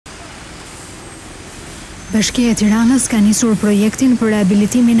Bashkia e Tiranës ka nisur projektin për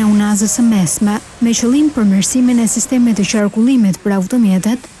rehabilitimin e Unazës së Mesme, me qëllim përmirësimin e sistemit të qarkullimit për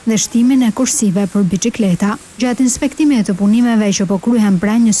automjetet dhe shtimin e korsive për biçikleta. Gjatë inspektimit të punimeve që po kryhen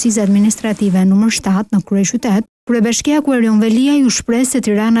pranë njësise administrative numër 7 në kryeqytet, kryebashkiaku Erion Veliaj u shpreh se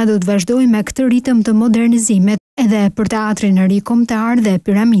Tirana do të vazhdojë me këtë ritëm të modernizimit edhe për teatrin e ri kombëtar dhe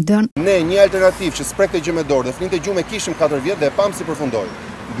piramidën. Ne një alternativë që sprekte gjë me dorë dhe flinte gjumë kishim 4 vjet dhe e pam si përfundoi.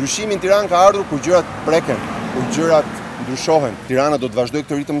 Ndryshimi në Tiranë ka ardhur kur gjërat preken, kur gjërat ndryshohen. Tirana do të vazhdojë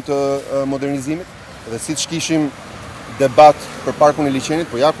këtë ritëm të modernizimit dhe siç kishim debat për parkun e liçenit,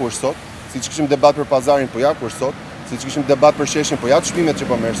 po ja ku është sot, siç kishim debat për pazarin, po ja ku është sot, siç kishim debat për sheshin, po ja çmimet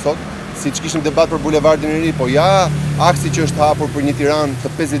që po merr sot, siç kishim debat për bulevardin e ri, po ja aksi që është hapur për një Tiranë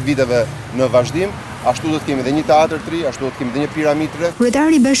të 50 viteve në vazhdim. Ashtu do të kemi dhe një teatr të ri, ashtu do të kemi dhe një piramidë.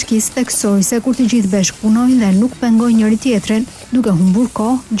 Kryetari i Bashkisë theksoi se kur të gjithë bashkëpunojnë dhe nuk pengojnë njëri tjetrin, duke humbur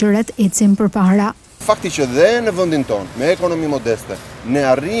kohë, gjërat ecin përpara. Fakti që dhe në vendin tonë, me ekonomi modeste, ne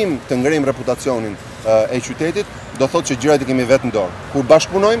arrijm të ngrejmë reputacionin e qytetit, do thotë që gjërat i kemi vetë në dorë. Kur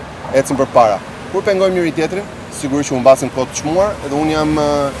bashkëpunojmë, ecim përpara. Kur pengojmë njëri tjetrin, sigurisht që humbasim kohë të çmuar, dhe unë jam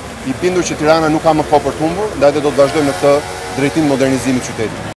i bindur që Tirana nuk ka më kohë për të humbur, ndaj do të vazhdojmë në këtë drejtim modernizimit të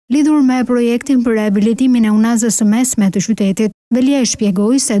qytetit. Lidhur me projektin për rehabilitimin e Unazës së Mesme të qytetit, Veliaj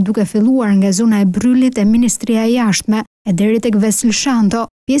shpjegoi se duke filluar nga zona e Bryllit e Ministria e Jashtme e deri tek Veslshanto,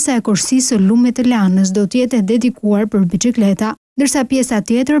 pjesa e korsisë së lumit të Lanës do të jetë dedikuar për biçikleta, ndërsa pjesa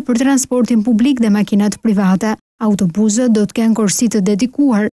tjetër për transportin publik dhe makinat private. Autobusët do të kenë korsi të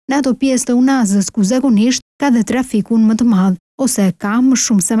dedikuar në ato pjesë të Unazës ku zakonisht ka dhe trafikun më të madh ose ka më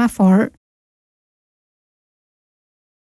shumë semafor.